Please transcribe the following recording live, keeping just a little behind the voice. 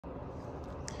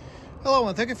Hello,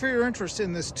 and thank you for your interest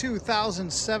in this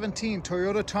 2017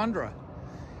 Toyota Tundra.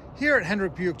 Here at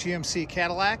Hendrick Buick GMC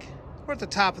Cadillac, we're at the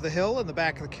top of the hill in the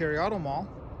back of the Cary Auto Mall.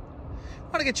 I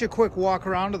want to get you a quick walk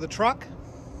around of the truck.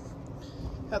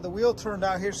 Had the wheel turned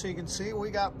out here so you can see we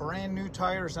got brand new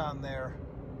tires on there.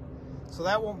 So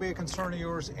that won't be a concern of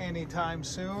yours anytime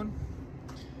soon.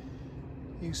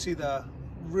 You can see the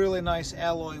really nice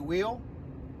alloy wheel,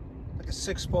 like a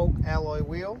 6-spoke alloy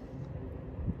wheel.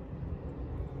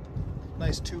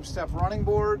 Nice tube-step running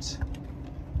boards.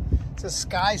 It's a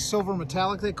sky silver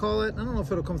metallic, they call it. I don't know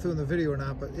if it'll come through in the video or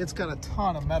not, but it's got a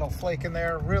ton of metal flake in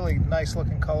there. Really nice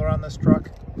looking color on this truck.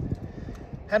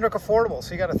 Hendrick Affordable,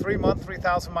 so you got a 3-month,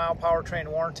 3,000-mile powertrain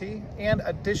warranty, and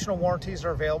additional warranties are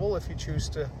available if you choose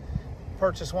to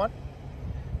purchase one.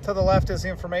 To the left is the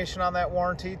information on that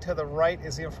warranty. To the right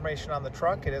is the information on the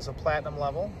truck. It is a platinum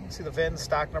level. You can see the VIN,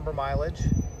 stock number, mileage,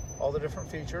 all the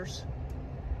different features.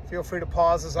 Feel free to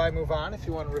pause as I move on if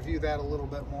you want to review that a little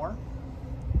bit more.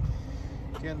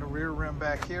 Again, the rear rim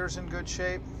back here is in good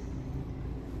shape.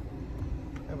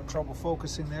 Having trouble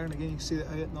focusing there, and again, you can see that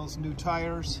hitting those new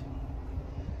tires.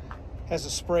 Has a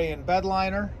spray-in bed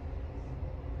liner.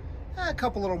 A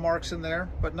couple little marks in there,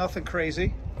 but nothing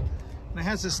crazy. And it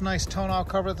has this nice tonneau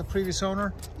cover that the previous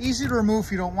owner. Easy to remove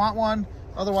if you don't want one.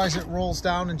 Otherwise, it rolls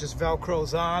down and just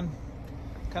Velcros on.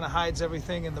 Kind of hides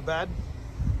everything in the bed.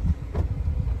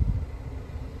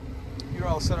 You're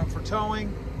all set up for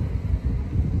towing.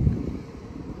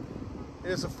 It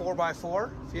is a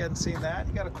 4x4, if you hadn't seen that.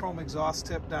 You got a chrome exhaust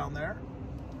tip down there.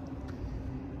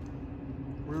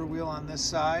 Rear wheel on this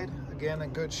side, again in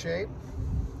good shape.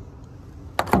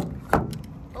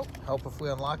 Oh, help if we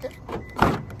unlock it.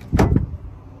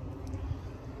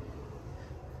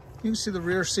 You can see the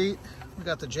rear seat. We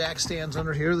got the jack stands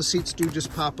under here. The seats do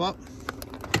just pop up.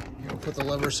 We'll put the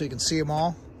lever so you can see them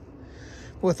all.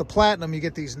 With the Platinum, you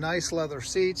get these nice leather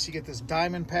seats. You get this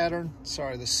diamond pattern.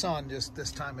 Sorry, the sun just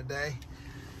this time of day.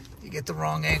 You get the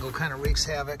wrong angle, kind of wreaks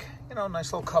havoc. You know,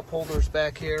 nice little cup holders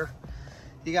back here.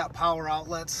 You got power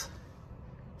outlets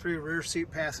for your rear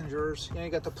seat passengers. You know, you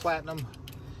got the Platinum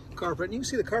carpet. And you can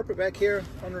see the carpet back here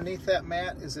underneath that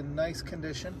mat is in nice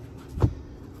condition.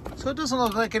 So it doesn't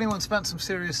look like anyone spent some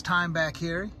serious time back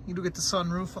here. You do get the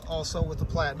sunroof also with the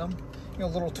Platinum. You know,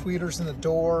 little tweeters in the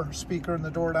door, speaker in the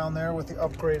door down there with the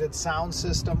upgraded sound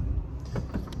system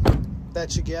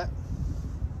that you get.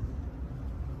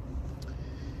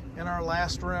 And our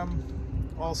last rim,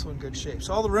 also in good shape.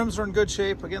 So all the rims are in good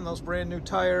shape. Again, those brand new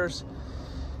tires.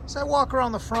 As I walk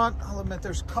around the front, I'll admit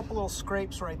there's a couple little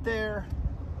scrapes right there.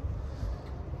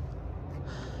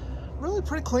 Really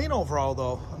pretty clean overall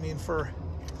though. I mean, for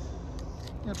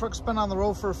the truck's been on the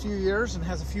road for a few years and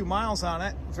has a few miles on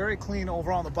it. Very clean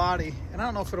overall on the body. And I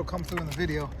don't know if it'll come through in the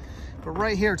video, but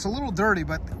right here, it's a little dirty,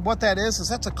 but what that is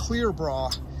that's a clear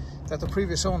bra that the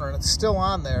previous owner, and it's still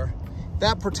on there,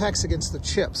 that protects against the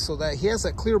chips. So that he has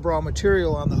that clear bra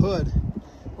material on the hood,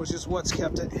 which is what's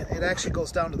kept it. It actually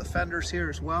goes down to the fenders here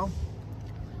as well.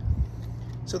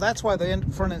 So that's why the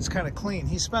front end's kind of clean.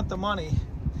 He spent the money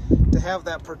to have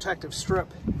that protective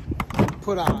strip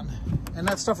put on. And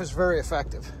that stuff is very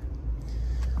effective.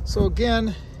 So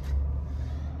again,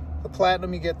 the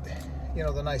Platinum, you get, you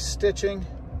know, the nice stitching.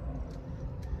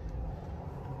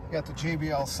 You got the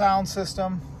JBL sound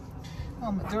system.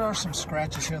 There are some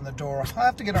scratches here in the door. I'll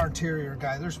have to get our interior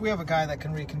guy. We have a guy that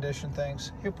can recondition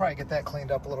things. He'll probably get that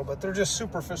cleaned up a little bit. They're just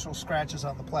superficial scratches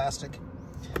on the plastic.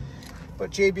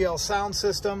 But JBL sound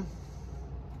system.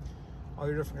 All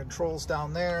your different controls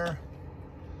down there.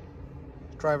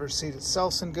 Driver's seat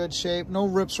itself's in good shape. No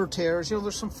rips or tears. You know,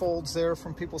 there's some folds there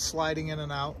from people sliding in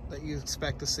and out that you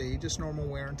expect to see. Just normal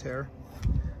wear and tear.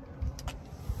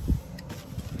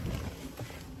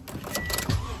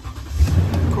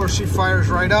 Of course, she fires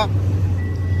right up.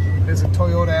 It's a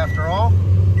Toyota after all.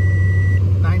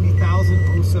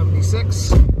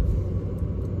 90,076.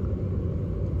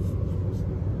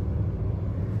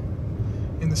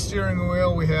 In the steering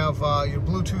wheel, we have your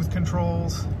Bluetooth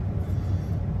controls.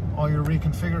 All your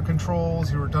reconfigure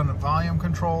controls, your redundant volume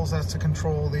controls, that's to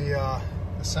control the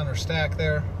center stack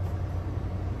there.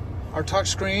 Our touch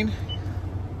screen,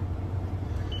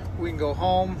 we can go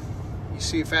home, you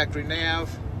see factory nav.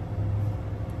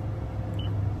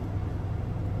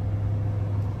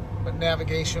 But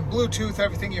navigation, Bluetooth,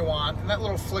 everything you want. And that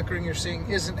little flickering you're seeing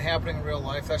isn't happening in real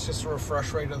life. That's just a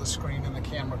refresh rate of the screen and the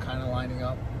camera kind of lining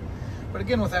up. But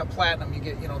again, with that Platinum, you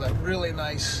get, you know, that really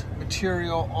nice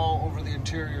material all over the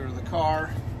interior of the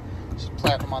car. There's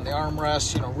Platinum on the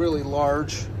armrest, you know, really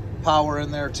large power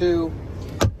in there too.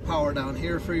 Power down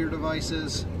here for your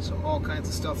devices. So all kinds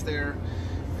of stuff there.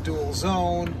 Dual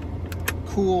zone,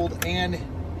 cooled and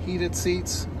heated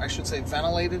seats. I should say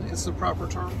ventilated is the proper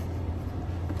term.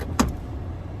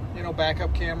 You know,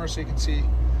 backup camera so you can see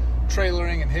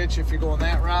trailering and hitch if you're going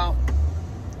that route.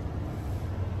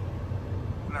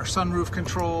 And our sunroof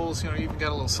controls, you know, you even got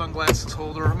a little sunglasses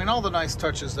holder. I mean, all the nice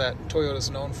touches that Toyota's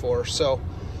known for. So,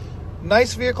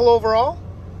 nice vehicle overall.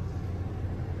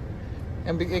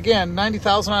 And again,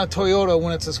 90,000 on a Toyota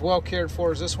when it's as well cared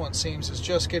for as this one seems is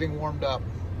just getting warmed up.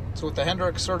 So with the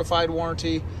Hendrick certified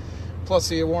warranty, plus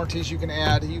the warranties you can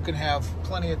add, you can have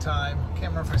plenty of time.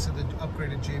 Can't remember if I said the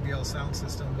upgraded JBL sound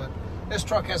system, but this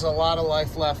truck has a lot of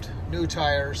life left, new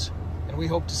tires, and we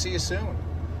hope to see you soon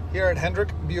here at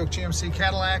Hendrick Buick GMC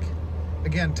Cadillac.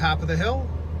 Again, top of the hill,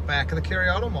 back of the Cary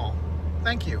Auto Mall.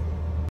 Thank you.